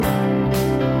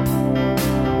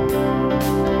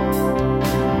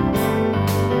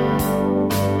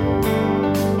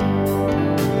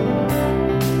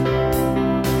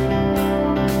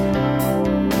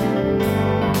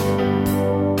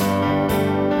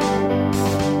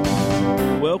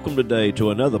welcome today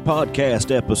to another podcast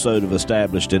episode of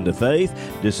Established in the Faith.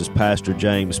 This is Pastor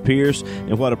James Pierce,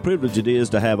 and what a privilege it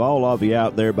is to have all of you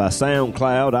out there by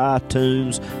SoundCloud,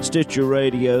 iTunes, Stitcher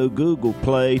Radio, Google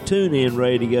Play, TuneIn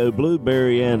Radio,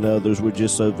 Blueberry, and others. We're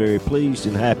just so very pleased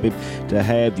and happy to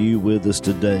have you with us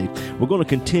today. We're going to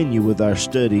continue with our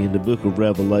study in the book of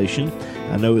Revelation.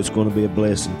 I know it's going to be a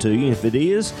blessing to you. If it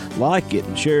is, like it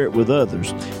and share it with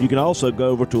others. You can also go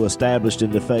over to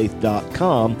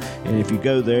establishedinthefaith.com, and if you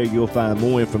go there, you'll find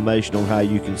more information on how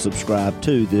you can subscribe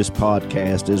to this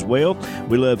podcast as well.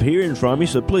 We love hearing from you,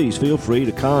 so please feel free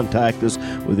to contact us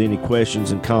with any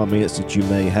questions and comments that you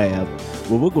may have.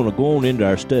 Well, we're going to go on into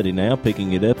our study now,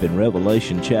 picking it up in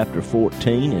Revelation chapter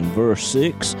 14 and verse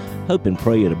 6. Hope and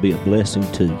pray it'll be a blessing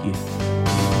to you.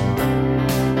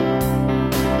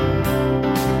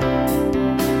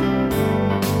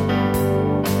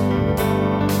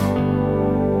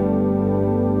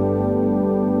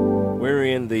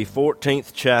 The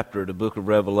 14th chapter of the book of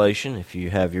Revelation. If you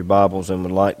have your Bibles and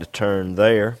would like to turn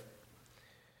there,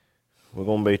 we're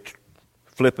going to be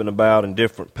flipping about in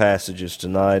different passages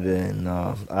tonight in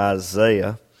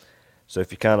Isaiah. So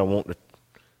if you kind of want to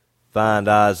find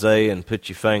Isaiah and put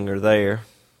your finger there,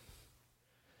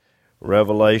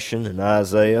 Revelation and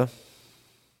Isaiah.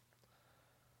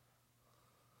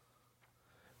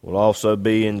 We'll also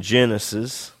be in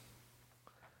Genesis.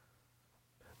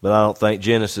 But I don't think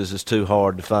Genesis is too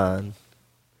hard to find.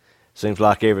 Seems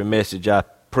like every message I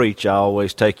preach, I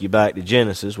always take you back to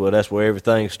Genesis. Well, that's where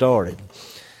everything started.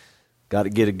 Got to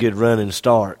get a good running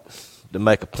start to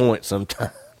make a point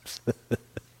sometimes.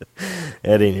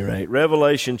 At any rate,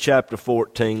 Revelation chapter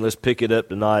 14, let's pick it up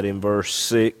tonight in verse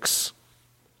 6.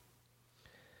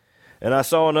 And I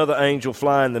saw another angel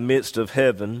fly in the midst of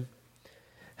heaven,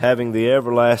 having the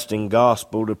everlasting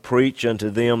gospel to preach unto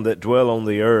them that dwell on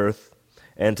the earth,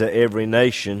 and to every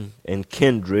nation and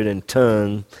kindred and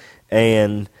tongue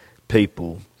and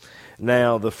people.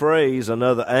 Now, the phrase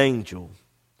another angel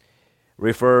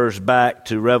refers back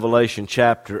to Revelation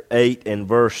chapter 8 and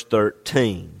verse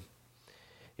 13.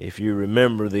 If you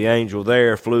remember, the angel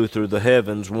there flew through the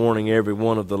heavens, warning every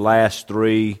one of the last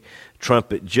three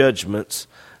trumpet judgments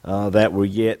that were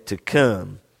yet to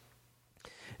come.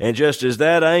 And just as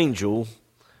that angel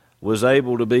was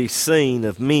able to be seen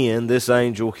of men, this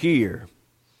angel here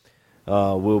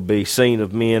will be seen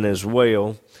of men as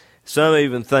well. Some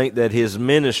even think that his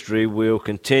ministry will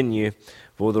continue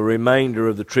for the remainder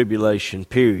of the tribulation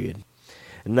period.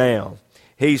 Now,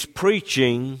 he's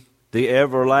preaching the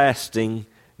everlasting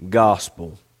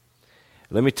gospel.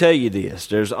 Let me tell you this,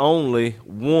 there's only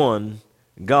one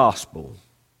gospel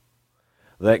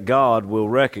that God will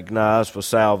recognize for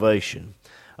salvation.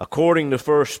 According to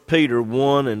 1 Peter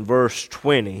 1 and verse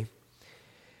 20,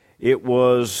 it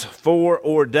was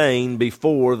foreordained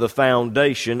before the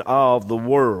foundation of the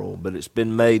world, but it's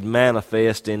been made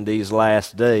manifest in these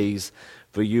last days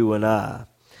for you and I.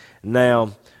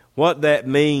 Now, what that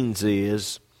means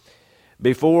is,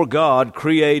 before God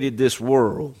created this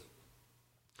world,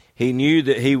 He knew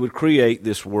that He would create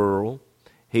this world.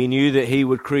 He knew that He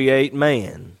would create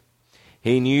man.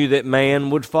 He knew that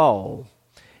man would fall.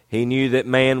 He knew that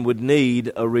man would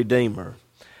need a Redeemer.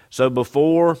 So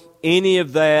before any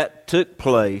of that took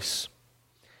place,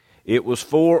 it was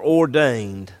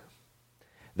foreordained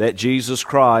that Jesus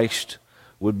Christ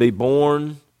would be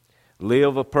born,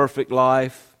 live a perfect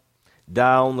life,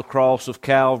 die on the cross of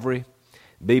Calvary,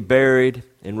 be buried,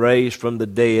 and raised from the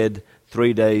dead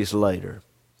 3 days later.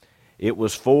 It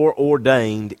was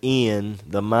foreordained in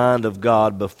the mind of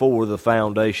God before the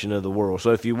foundation of the world.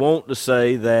 So if you want to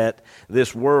say that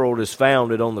this world is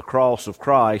founded on the cross of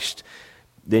Christ,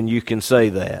 then you can say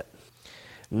that.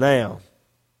 Now,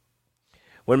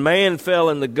 when man fell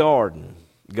in the garden,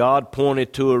 God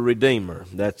pointed to a Redeemer.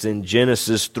 That's in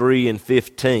Genesis 3 and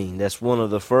 15. That's one of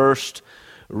the first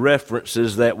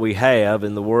references that we have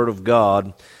in the Word of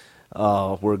God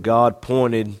where God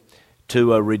pointed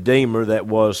to a Redeemer that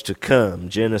was to come.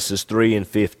 Genesis 3 and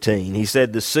 15. He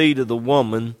said the seed of the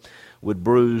woman would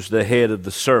bruise the head of the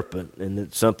serpent, and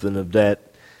it's something of that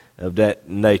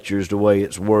nature is the way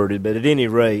it's worded. But at any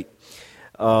rate,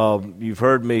 you've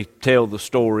heard me tell the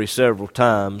story several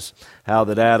times, how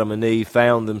that Adam and Eve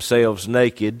found themselves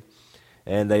naked,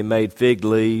 and they made fig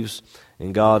leaves,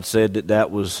 and God said that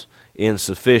that was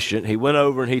insufficient. He went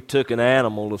over and he took an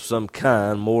animal of some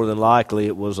kind, more than likely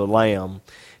it was a lamb.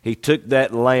 He took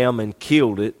that lamb and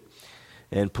killed it,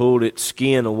 and pulled its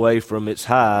skin away from its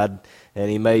hide,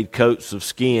 and he made coats of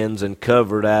skins and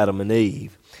covered Adam and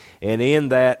Eve. And in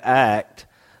that act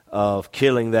of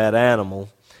killing that animal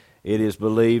It is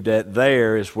believed that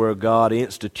there is where God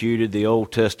instituted the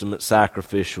Old Testament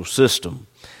sacrificial system.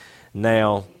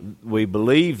 Now, we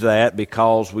believe that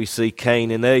because we see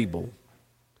Cain and Abel.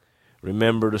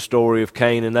 Remember the story of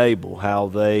Cain and Abel, how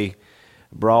they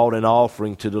brought an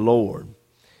offering to the Lord.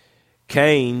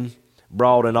 Cain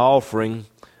brought an offering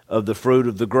of the fruit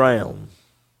of the ground.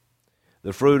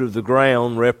 The fruit of the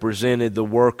ground represented the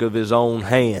work of his own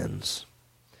hands.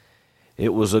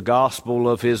 It was a gospel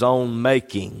of his own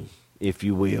making, if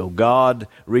you will. God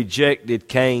rejected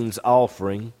Cain's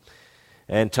offering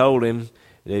and told him,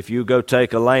 if you go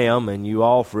take a lamb and you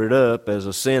offer it up as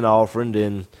a sin offering,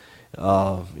 then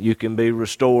you can be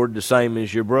restored the same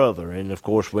as your brother. And of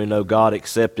course we know God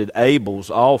accepted Abel's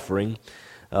offering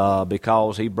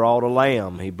because he brought a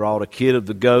lamb. He brought a kid of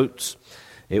the goats.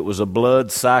 It was a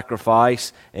blood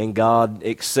sacrifice, and God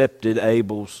accepted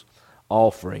Abel's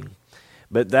offering.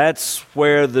 But that's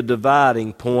where the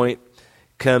dividing point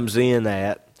comes in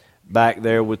at, back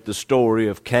there with the story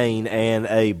of Cain and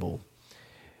Abel.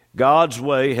 God's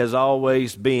way has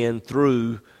always been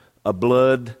through a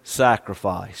blood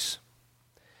sacrifice.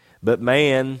 But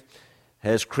man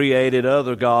has created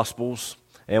other gospels,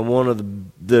 and one of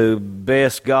the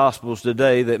best gospels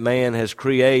today that man has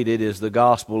created is the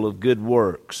gospel of good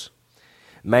works.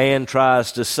 Man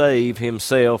tries to save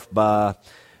himself by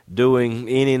doing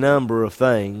any number of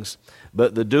things,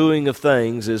 but the doing of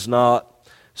things is not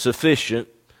sufficient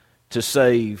to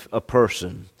save a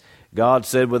person. God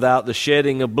said, without the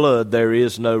shedding of blood, there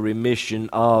is no remission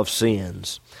of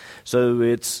sins. So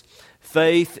it's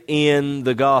faith in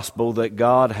the gospel that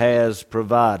God has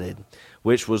provided,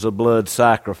 which was a blood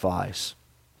sacrifice.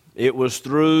 It was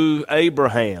through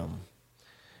Abraham.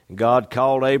 God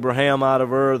called Abraham out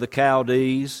of Ur of the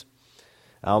Chaldees.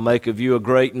 I'll make of you a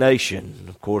great nation.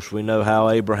 Of course, we know how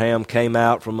Abraham came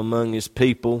out from among his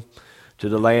people to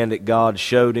the land that God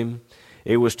showed him.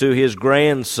 It was to his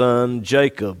grandson,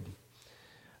 Jacob.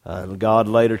 And God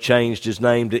later changed his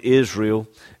name to Israel.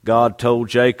 God told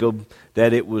Jacob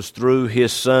that it was through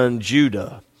his son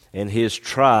Judah and his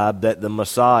tribe that the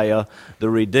Messiah, the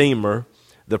Redeemer,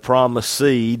 the promised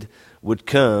seed, would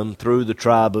come through the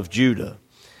tribe of Judah.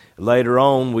 Later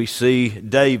on, we see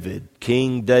David,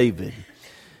 King David.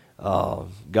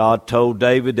 God told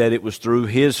David that it was through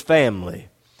his family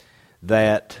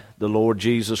that the Lord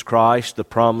Jesus Christ, the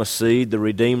promised seed, the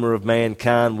Redeemer of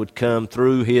mankind, would come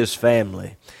through his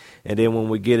family. And then when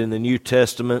we get in the New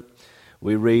Testament,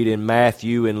 we read in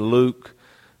Matthew and Luke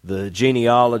the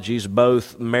genealogies,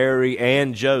 both Mary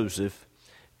and Joseph,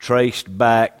 traced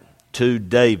back to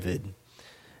David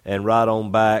and right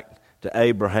on back to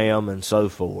Abraham and so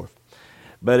forth.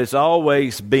 But it's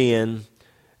always been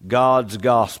God's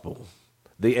gospel,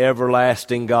 the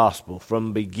everlasting gospel,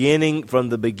 from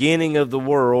the beginning of the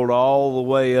world all the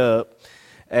way up.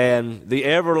 And the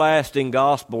everlasting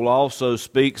gospel also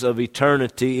speaks of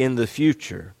eternity in the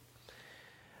future.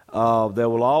 There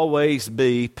will always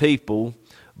be people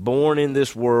born in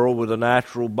this world with a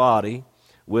natural body,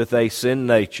 with a sin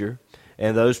nature,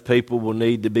 and those people will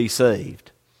need to be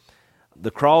saved.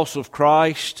 The cross of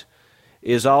Christ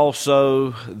is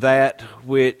also that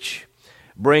which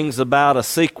brings about a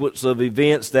sequence of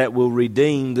events that will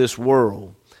redeem this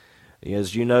world.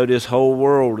 As you know, this whole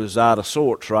world is out of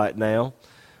sorts right now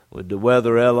with the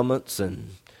weather elements and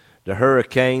the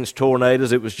hurricanes,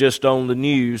 tornadoes. It was just on the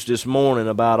news this morning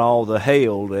about all the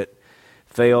hail that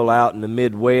fell out in the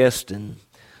Midwest and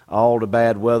all the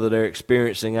bad weather they're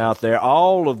experiencing out there.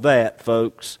 All of that,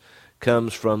 folks,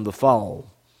 comes from the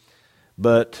fall.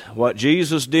 But what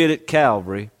Jesus did at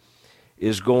Calvary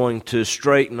is going to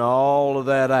straighten all of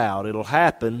that out. It'll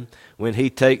happen when he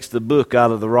takes the book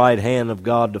out of the right hand of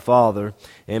God the Father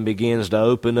and begins to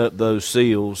open up those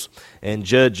seals and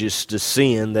judges the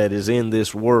sin that is in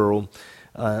this world,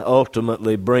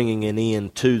 ultimately bringing an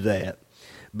end to that.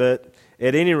 But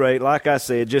at any rate, like I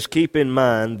said, just keep in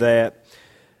mind that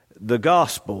the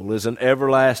gospel is an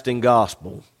everlasting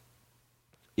gospel.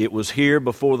 It was here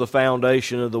before the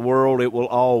foundation of the world. It will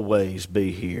always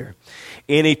be here.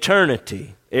 In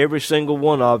eternity, every single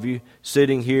one of you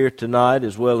sitting here tonight,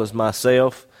 as well as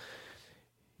myself,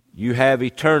 you have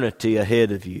eternity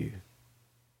ahead of you.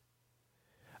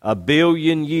 1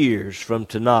 billion years from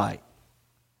tonight,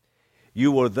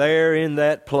 you were there in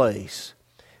that place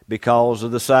because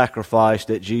of the sacrifice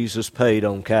that Jesus paid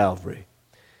on Calvary.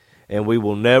 And we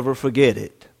will never forget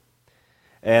it.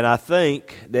 And I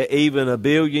think that even 1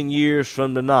 billion years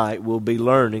from tonight, we'll be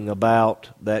learning about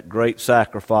that great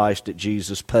sacrifice that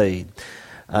Jesus paid.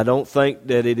 I don't think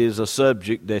that it is a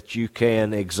subject that you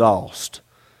can exhaust.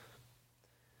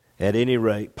 At any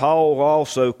rate, Paul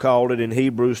also called it in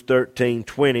Hebrews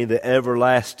 13:20 the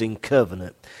everlasting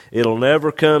covenant. It'll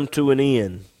never come to an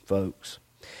end, folks.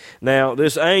 Now,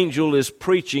 this angel is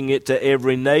preaching it to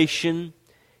every nation,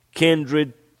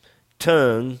 kindred,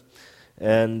 tongue,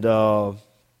 and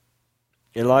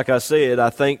like I said, I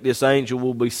think this angel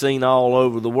will be seen all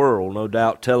over the world. No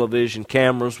doubt television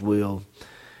cameras will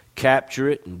capture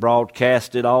it and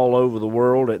broadcast it all over the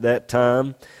world at that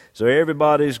time. So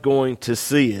everybody's going to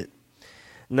see it.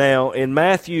 Now, in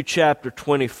Matthew chapter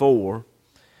 24,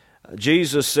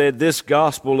 Jesus said, "This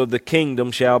gospel of the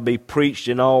kingdom shall be preached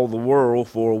in all the world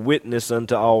for a witness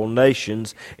unto all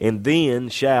nations, and then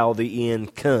shall the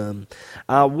end come."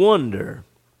 I wonder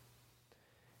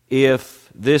if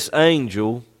this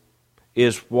angel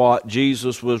is what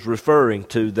Jesus was referring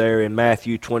to there in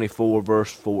Matthew 24,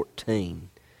 verse 14.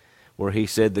 Where he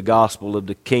said the gospel of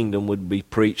the kingdom would be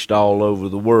preached all over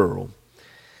the world.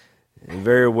 It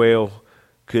very well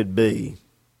could be.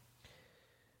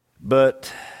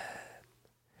 But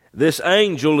this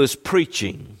angel is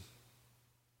preaching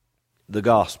the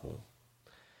gospel.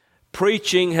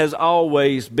 Preaching has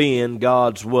always been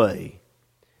God's way,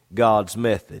 God's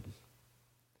method.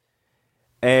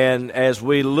 And as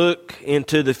we look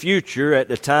into the future at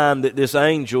the time that this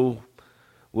angel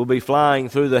will be flying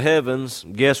through the heavens,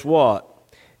 guess what?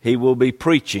 He will be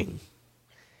preaching,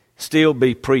 still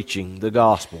be preaching the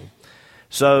gospel.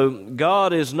 So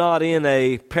God is not in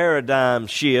a paradigm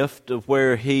shift of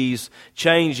where He's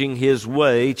changing His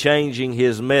way, changing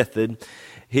His method.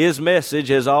 His message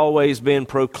has always been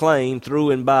proclaimed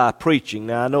through and by preaching.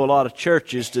 Now, I know a lot of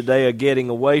churches today are getting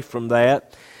away from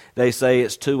that. They say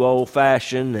it's too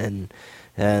old-fashioned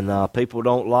and people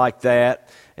don't like that.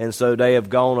 And so they have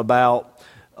gone about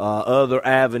other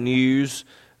avenues,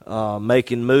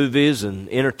 making movies and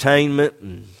entertainment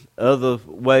and other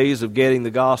ways of getting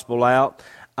the gospel out.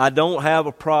 I don't have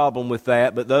a problem with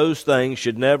that, but those things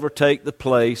should never take the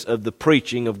place of the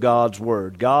preaching of God's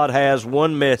Word. God has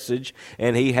one message,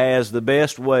 and He has the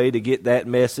best way to get that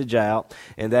message out,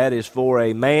 and that is for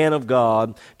a man of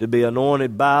God to be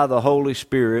anointed by the Holy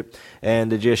Spirit and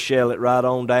to just shell it right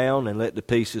on down and let the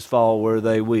pieces fall where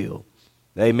they will.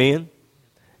 Amen?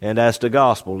 And that's the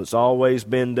gospel. It's always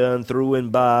been done through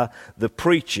and by the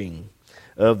preaching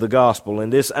of the gospel.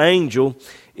 And this angel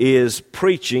is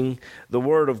preaching the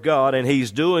Word of God, and he's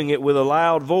doing it with a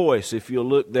loud voice, if you'll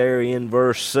look there in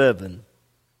verse 7.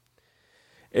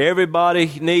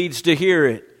 Everybody needs to hear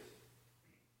it.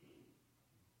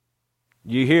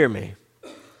 You hear me?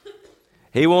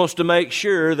 He wants to make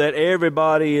sure that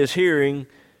everybody is hearing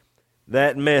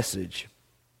that message.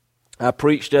 I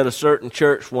preached at a certain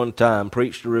church one time,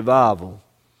 preached a revival.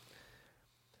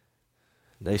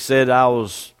 They said I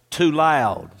was too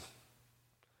loud.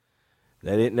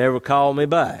 They didn't ever call me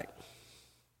back.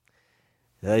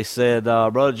 They said,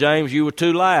 Brother James, you were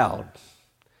too loud.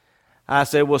 I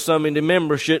said, well, some of the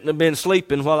members shouldn't have been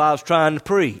sleeping while I was trying to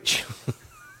preach.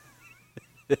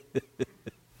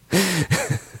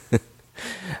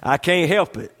 I can't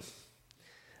help it.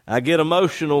 I get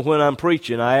emotional when I'm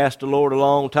preaching. I asked the Lord a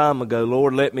long time ago,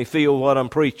 Lord, let me feel what I'm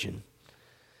preaching.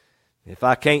 If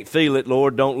I can't feel it,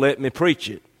 Lord, don't let me preach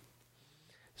it.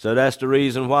 So that's the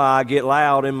reason why I get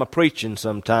loud in my preaching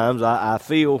sometimes. I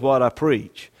feel what I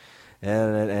preach.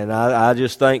 And I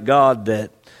just thank God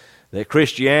that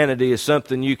Christianity is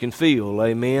something you can feel.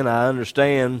 Amen. I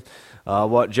understand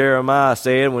what Jeremiah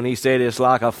said when he said it's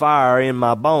like a fire in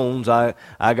my bones. I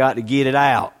got to get it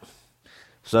out.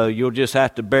 So you'll just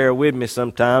have to bear with me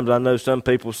sometimes. I know some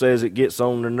people says it gets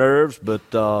on their nerves, but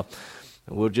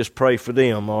we'll just pray for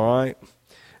them, all right?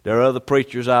 There are other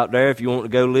preachers out there. If you want to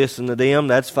go listen to them,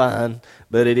 that's fine.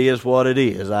 But it is what it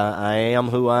is. I am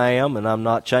who I am, and I'm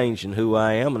not changing who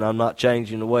I am, and I'm not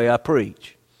changing the way I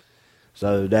preach.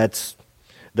 So that's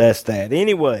that.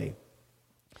 Anyway,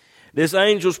 this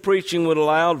angel's preaching with a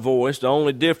loud voice. The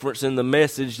only difference in the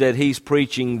message that he's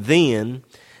preaching then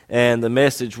and the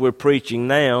message we're preaching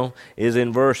now is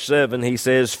in verse 7. He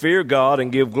says, "Fear God and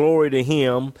give glory to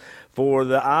Him, for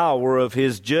the hour of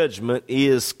His judgment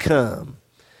is come."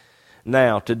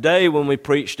 Now, today when we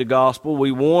preach the gospel,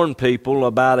 we warn people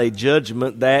about a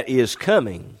judgment that is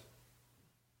coming.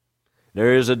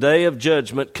 There is a day of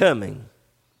judgment coming.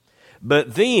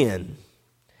 But then,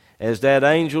 as that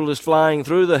angel is flying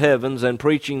through the heavens and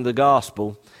preaching the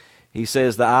gospel, he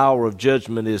says the hour of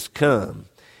judgment is come.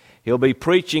 He'll be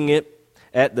preaching it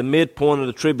at the midpoint of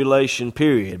the tribulation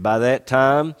period. By that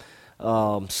time,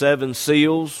 7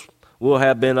 seals will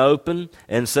have been opened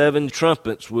and 7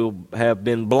 trumpets will have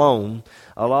been blown.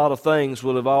 A lot of things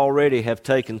will have already have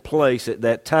taken place at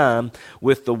that time,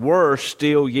 with the worst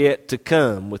still yet to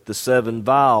come, with the 7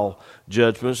 vial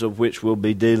judgments, of which we'll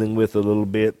be dealing with a little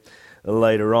bit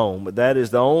later on. But that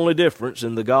is the only difference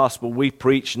in the gospel we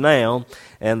preach now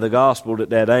and the gospel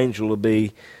that that angel will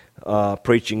be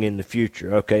preaching in the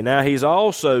future. Okay, now he's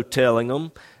also telling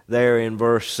them there in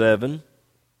verse 7,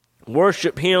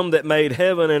 worship him that made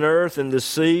heaven and earth and the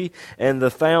sea and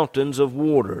the fountains of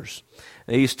waters.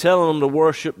 And he's telling them to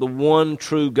worship the one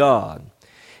true God.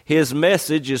 His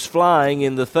message is flying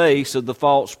in the face of the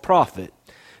false prophet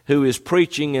who is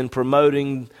preaching and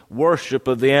promoting worship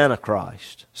of the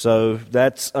Antichrist. So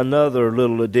that's another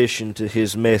little addition to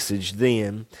his message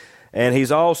then. And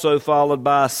he's also followed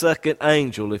by a second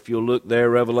angel. If you'll look there,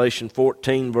 Revelation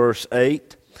 14, verse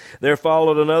 8. There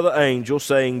followed another angel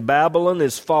saying, Babylon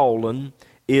is fallen,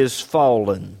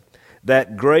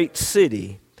 that great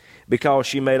city, because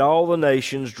she made all the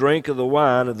nations drink of the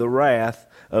wine of the wrath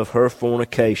of her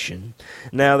fornication.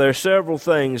 Now there are several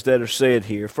things that are said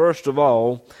here. First of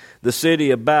all, the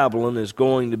city of Babylon is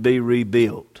going to be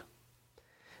rebuilt.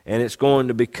 And it's going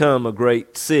to become a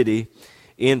great city,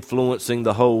 influencing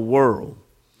the whole world.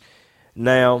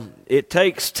 Now, it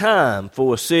takes time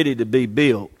for a city to be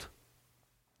built.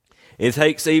 It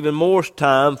takes even more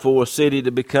time for a city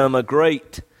to become a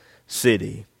great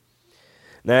city.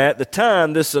 Now, at the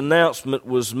time this announcement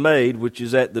was made, which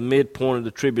is at the midpoint of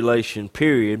the tribulation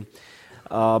period,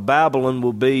 Babylon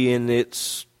will be in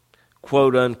its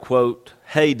quote-unquote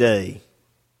heyday.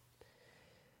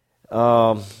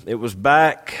 It was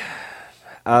back,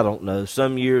 I don't know,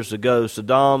 some years ago,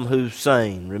 Saddam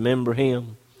Hussein, remember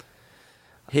him?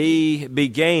 He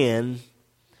began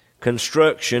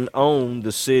construction on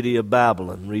the city of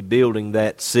Babylon, rebuilding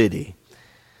that city.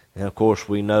 And of course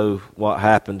we know what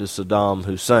happened to Saddam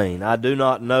Hussein. I do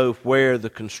not know where the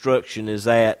construction is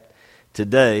at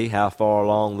today, how far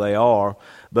along they are,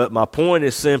 but my point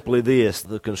is simply this: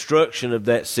 the construction of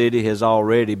that city has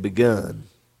already begun.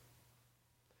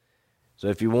 So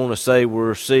if you want to say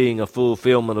we're seeing a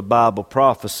fulfillment of Bible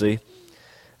prophecy,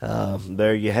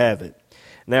 there you have it.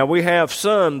 Now we have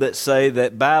some that say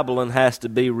that Babylon has to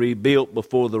be rebuilt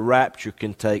before the rapture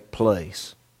can take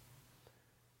place.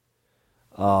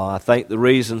 I think the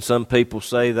reason some people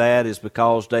say that is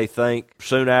because they think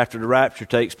soon after the rapture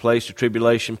takes place, the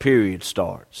tribulation period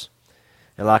starts.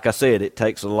 And like I said, it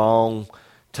takes a long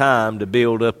time to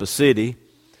build up a city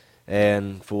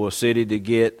and for a city to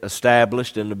get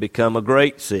established and to become a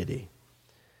great city.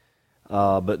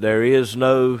 But there is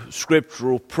no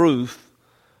scriptural proof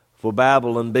for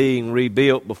Babylon being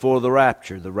rebuilt before the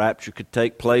rapture. The rapture could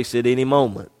take place at any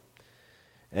moment.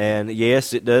 And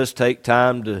yes, it does take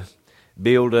time to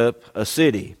build up a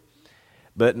city.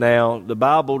 But now, the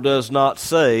Bible does not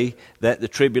say that the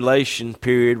tribulation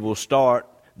period will start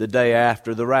the day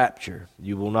after the rapture.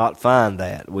 You will not find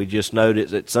that. We just know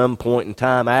that at some point in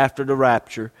time after the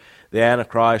rapture, the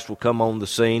Antichrist will come on the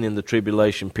scene and the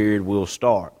tribulation period will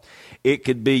start. It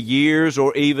could be years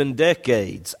or even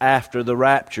decades after the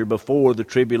rapture before the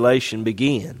tribulation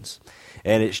begins.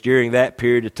 And it's during that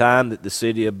period of time that the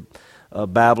city of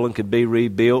Babylon could be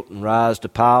rebuilt and rise to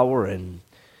power,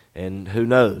 and who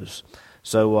knows.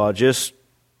 So just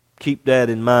keep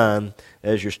that in mind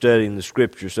as you're studying the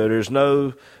Scripture. So there's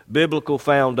no biblical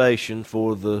foundation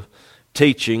for the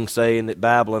teaching saying that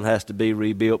Babylon has to be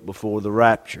rebuilt before the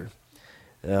rapture.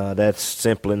 That's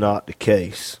simply not the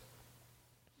case.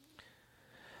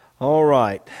 All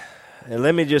right, and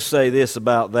let me just say this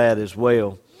about that as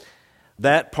well.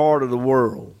 That part of the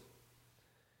world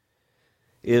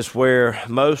is where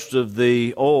most of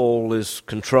the oil is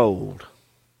controlled.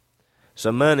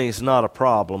 So money's not a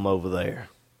problem over there.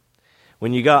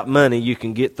 When you got money, you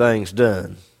can get things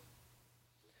done.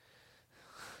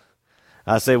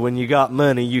 I say when you got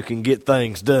money, you can get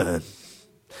things done.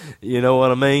 You know what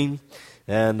I mean?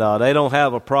 And they don't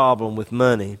have a problem with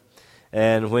money.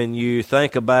 And when you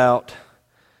think about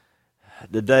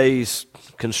today's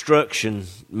construction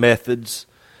methods,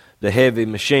 the heavy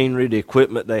machinery, the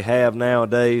equipment they have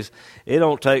nowadays, it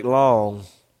don't take long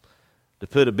to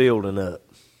put a building up.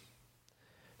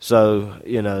 So,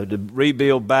 to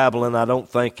rebuild Babylon, I don't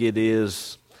think it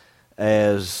is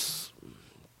as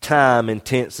time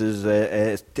intensive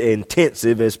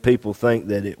as people think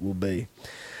that it will be.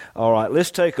 All right,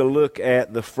 let's take a look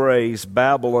at the phrase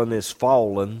Babylon is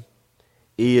fallen.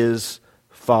 Is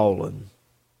fallen.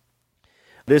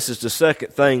 This is the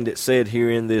second thing that's said here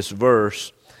in this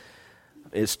verse.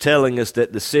 It's telling us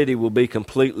that the city will be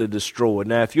completely destroyed.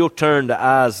 Now, if you'll turn to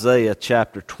Isaiah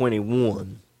chapter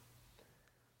 21.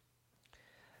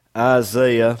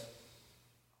 Isaiah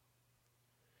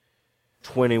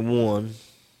 21,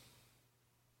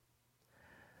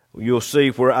 you'll see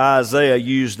where Isaiah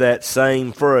used that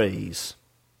same phrase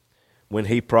when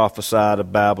he prophesied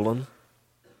of Babylon.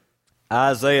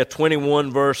 Isaiah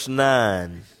 21 verse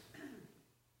 9.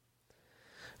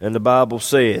 And the Bible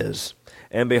says,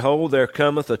 "And behold, there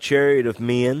cometh a chariot of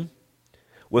men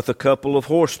with a couple of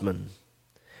horsemen.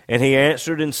 And he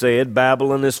answered and said,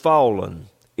 Babylon is fallen,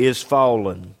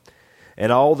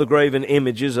 and all the graven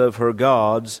images of her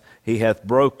gods he hath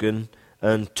broken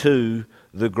unto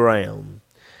the ground."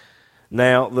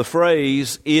 Now, the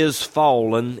phrase is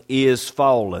fallen.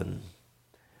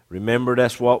 Remember,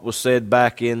 that's what was said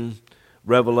back in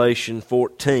Revelation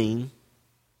 14.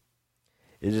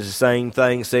 It is the same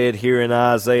thing said here in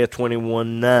Isaiah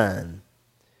 21:9.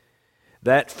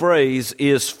 That phrase,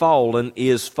 is fallen,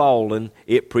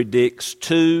 it predicts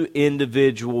two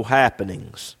individual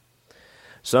happenings.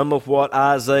 Some of what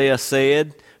Isaiah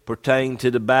said pertained to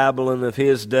the Babylon of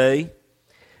his day.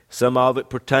 Some of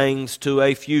it pertains to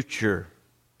a future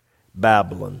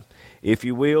Babylon. If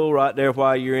you will, right there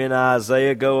while you're in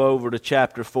Isaiah, go over to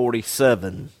chapter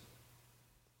 47.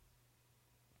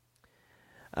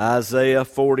 Isaiah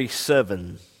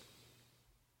 47.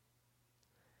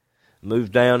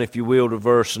 Move down, if you will, to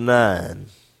verse 9.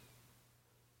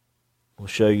 We'll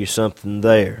show you something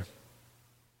there.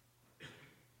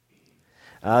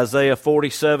 Isaiah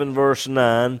 47 verse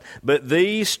 9, "But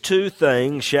these two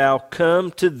things shall come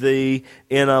to thee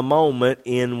in a moment,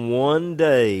 in one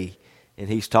day." And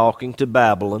he's talking to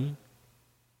Babylon.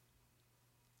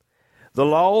 "The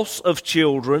loss of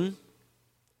children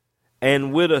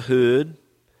and widowhood,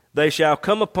 they shall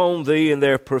come upon thee in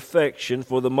their perfection,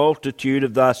 for the multitude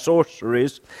of thy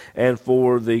sorceries, and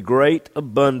for the great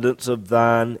abundance of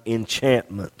thine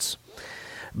enchantments."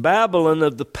 Babylon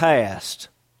of the past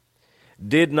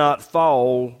did not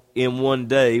fall in one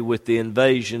day with the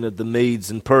invasion of the Medes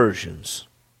and Persians,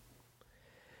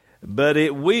 but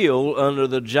it will under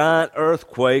the giant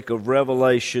earthquake of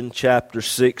Revelation chapter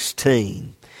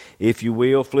 16. If you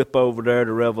will, flip over there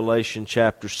to Revelation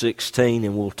chapter 16,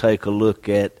 and we'll take a look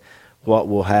at what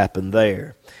will happen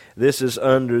there. This is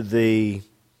under the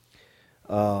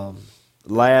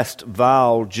last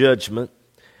vial judgment.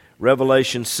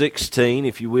 Revelation 16,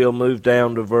 if you will, move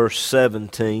down to verse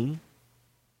 17.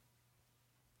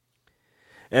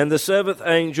 "And the seventh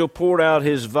angel poured out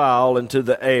his vial into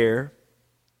the air,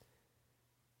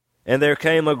 and there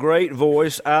came a great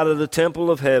voice out of the temple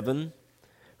of heaven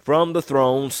from the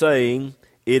throne, saying,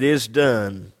 It is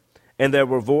done. And there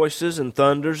were voices and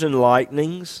thunders and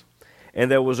lightnings, and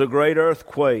there was a great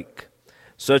earthquake,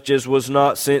 such as was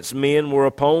not since men were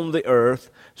upon the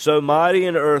earth, so mighty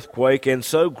an earthquake and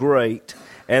so great.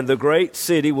 And the great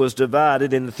city was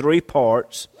divided into three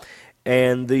parts,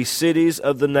 and the cities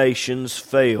of the nations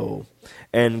fell.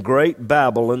 And great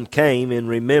Babylon came in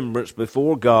remembrance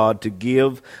before God to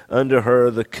give unto her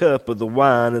the cup of the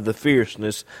wine of the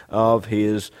fierceness of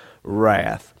his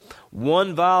wrath."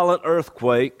 One violent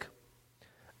earthquake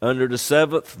under the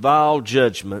seventh vial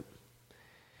judgment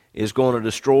is going to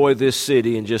destroy this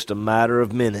city in just a matter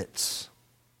of minutes.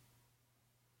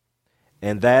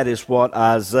 And that is what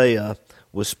Isaiah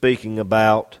was speaking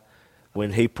about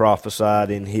when he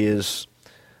prophesied in his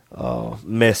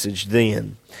message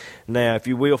then. Now, if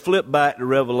you will, flip back to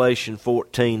Revelation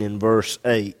 14 and verse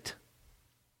 8.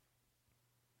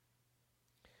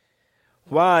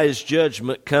 Why is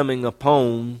judgment coming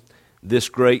upon this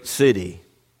great city?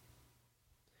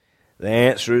 The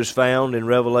answer is found in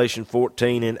Revelation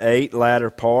 14 and 8, latter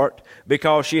part.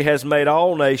 "Because she has made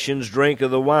all nations drink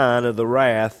of the wine of the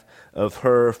wrath of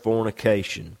her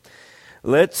fornication."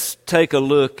 Let's take a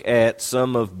look at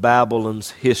some of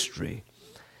Babylon's history,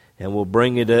 and we'll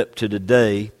bring it up to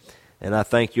today, and I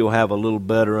think you'll have a little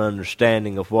better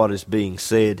understanding of what is being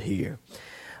said here.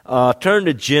 Turn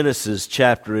to Genesis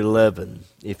chapter 11,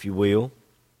 if you will.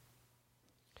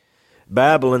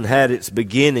 Babylon had its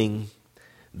beginning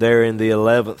there in the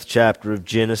 11th chapter of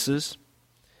Genesis.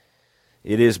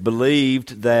 It is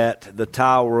believed that the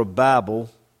Tower of Babel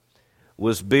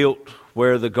was built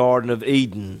where the Garden of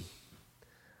Eden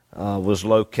was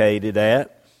located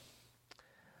at.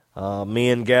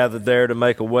 Men gathered there to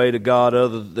make a way to God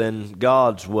other than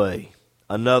God's way,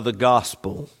 another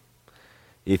gospel,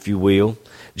 if you will.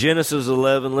 Genesis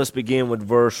 11, let's begin with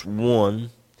verse 1.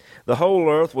 "The whole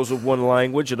earth was of one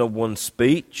language and of one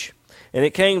speech. And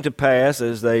it came to pass,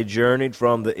 as they journeyed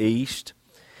from the east,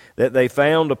 that they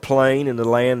found a plain in the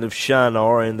land of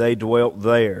Shinar, and they dwelt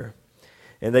there.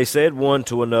 And they said one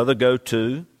to another, Go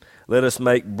to, let us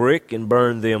make brick and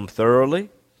burn them thoroughly.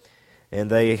 And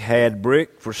they had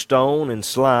brick for stone, and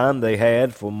slime they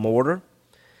had for mortar.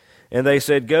 And they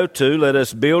said, Go to, let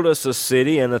us build us a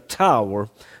city and a tower,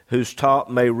 whose top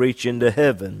may reach into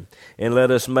heaven. And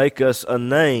let us make us a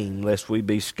name, lest we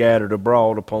be scattered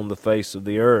abroad upon the face of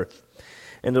the earth.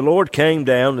 And the Lord came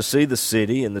down to see the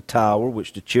city and the tower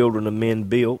which the children of men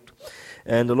built.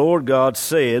 And the Lord God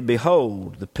said,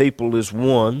 Behold, the people is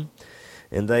one,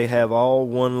 and they have all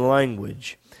one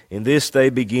language. In this they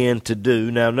begin to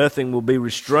do. Now nothing will be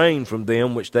restrained from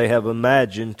them which they have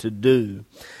imagined to do.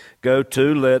 Go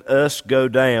to, let us go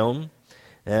down.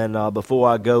 And before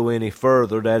I go any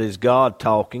further, that is God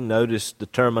talking. Notice the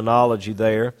terminology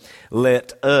there.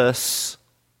 Let us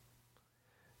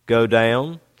go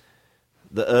down.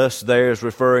 The us there is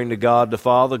referring to God the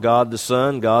Father, God the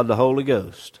Son, God the Holy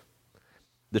Ghost.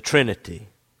 The Trinity.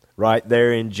 Right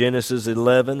there in Genesis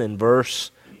 11 and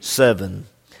verse 7.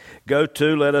 Go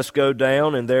to, let us go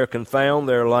down, and there confound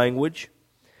their language,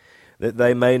 that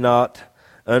they may not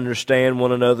understand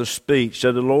one another's speech.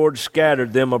 So the Lord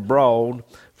scattered them abroad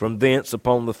from thence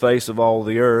upon the face of all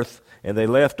the earth, and they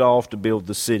left off to build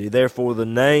the city. Therefore the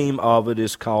name of it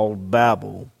is called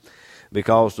Babel,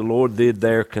 because the Lord did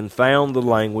there confound the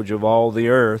language of all the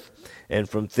earth, and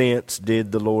from thence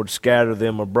did the Lord scatter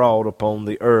them abroad upon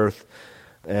the earth,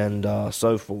 and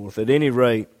so forth. At any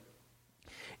rate,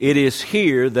 it is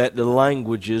here that the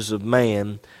languages of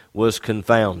man was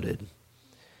confounded.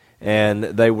 And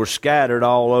they were scattered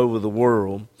all over the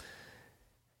world.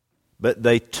 But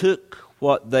they took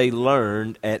what they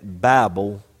learned at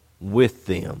Babel with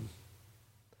them.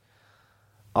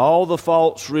 All the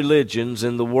false religions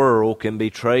in the world can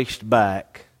be traced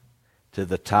back to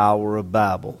the Tower of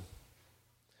Babel.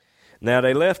 Now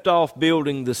they left off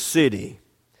building the city,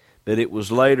 but it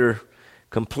was later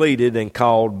completed and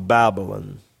called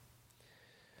Babylon.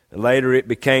 Later it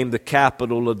became the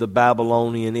capital of the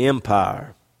Babylonian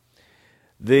Empire.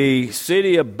 The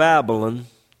city of Babylon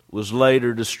was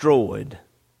later destroyed,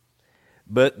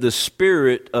 but the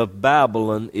spirit of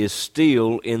Babylon is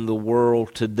still in the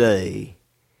world today,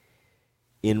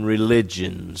 in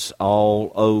religions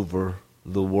all over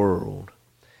the world.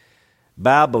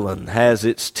 Babylon has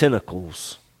its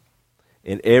tentacles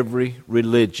in every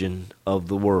religion of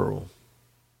the world.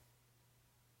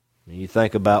 You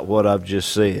think about what I've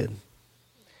just said.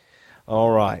 All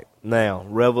right. Now,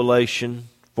 Revelation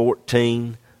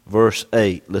 14, verse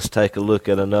 8. Let's take a look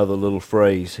at another little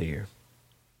phrase here.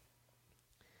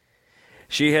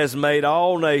 She has made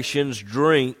all nations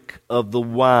drink of the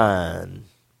wine.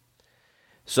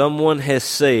 Someone has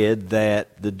said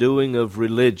that the doing of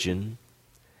religion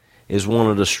is one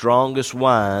of the strongest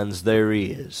wines there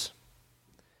is.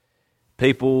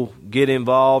 People get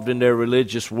involved in their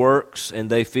religious works and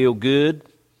they feel good.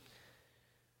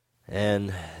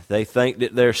 And they think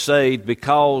that they're saved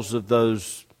because of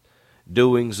those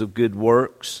doings of good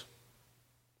works.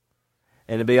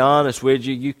 And to be honest with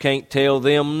you, you can't tell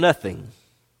them nothing.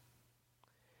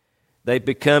 They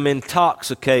become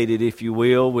intoxicated, if you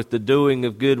will, with the doing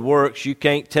of good works. You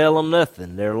can't tell them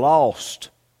nothing. They're lost.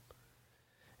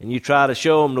 And you try to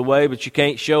show them the way, but you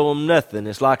can't show them nothing.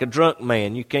 It's like a drunk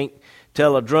man. You can't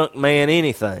tell a drunk man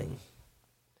anything.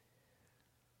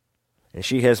 And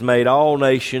she has made all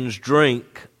nations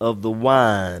drink of the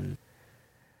wine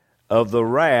of the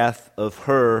wrath of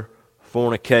her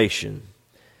fornication.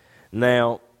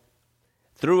 Now,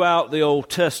 throughout the Old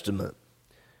Testament,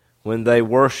 when they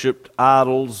worshiped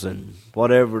idols and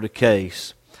whatever the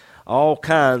case, all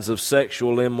kinds of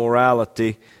sexual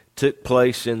immorality took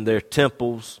place in their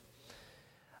temples.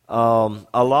 A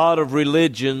lot of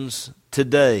religions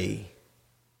today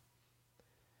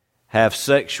have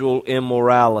sexual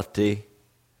immorality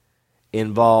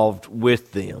involved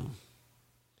with them.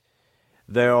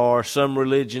 There are some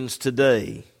religions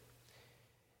today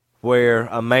where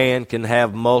a man can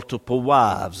have multiple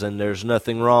wives, and there's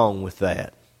nothing wrong with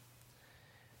that.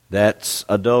 That's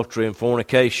adultery and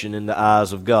fornication in the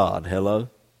eyes of God. Hello?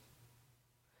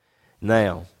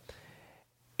 Now,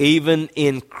 even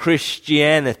in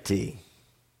Christianity,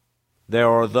 there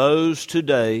are those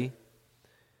today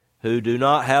who do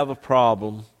not have a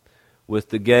problem with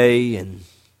the gay and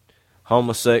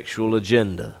homosexual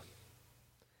agenda.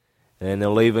 And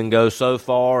they'll even go so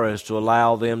far as to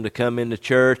allow them to come into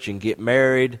church and get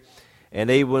married, and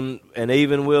even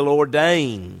will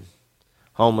ordain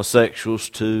homosexuals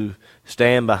to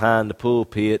stand behind the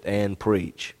pulpit and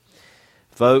preach.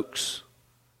 Folks,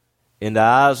 in the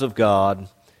eyes of God,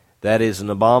 that is an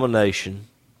abomination.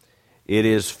 It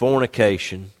is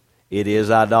fornication. It is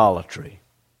idolatry.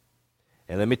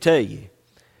 And let me tell you,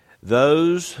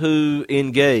 those who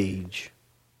engage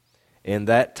in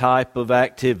that type of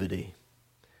activity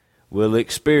will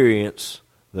experience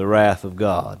the wrath of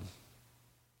God.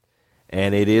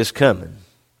 And it is coming.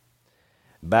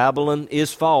 Babylon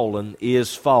is fallen,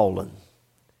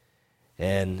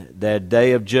 And that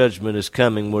day of judgment is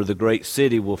coming where the great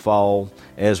city will fall,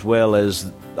 as well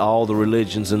as all the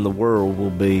religions in the world will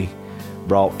be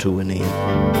brought to an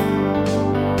end.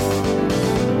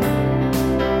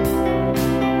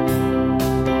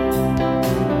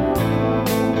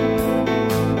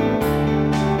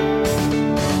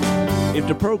 If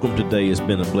the program today has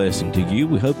been a blessing to you,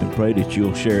 we hope and pray that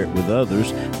you'll share it with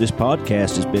others. This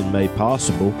podcast has been made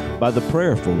possible by the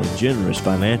prayerful and generous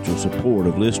financial support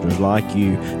of listeners like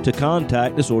you. To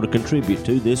contact us or to contribute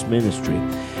to this ministry,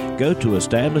 go to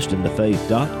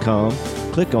establishedinthefaith.com,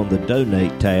 click on the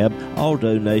Donate tab. All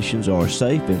donations are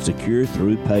safe and secure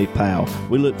through PayPal.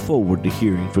 We look forward to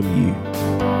hearing from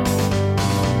you.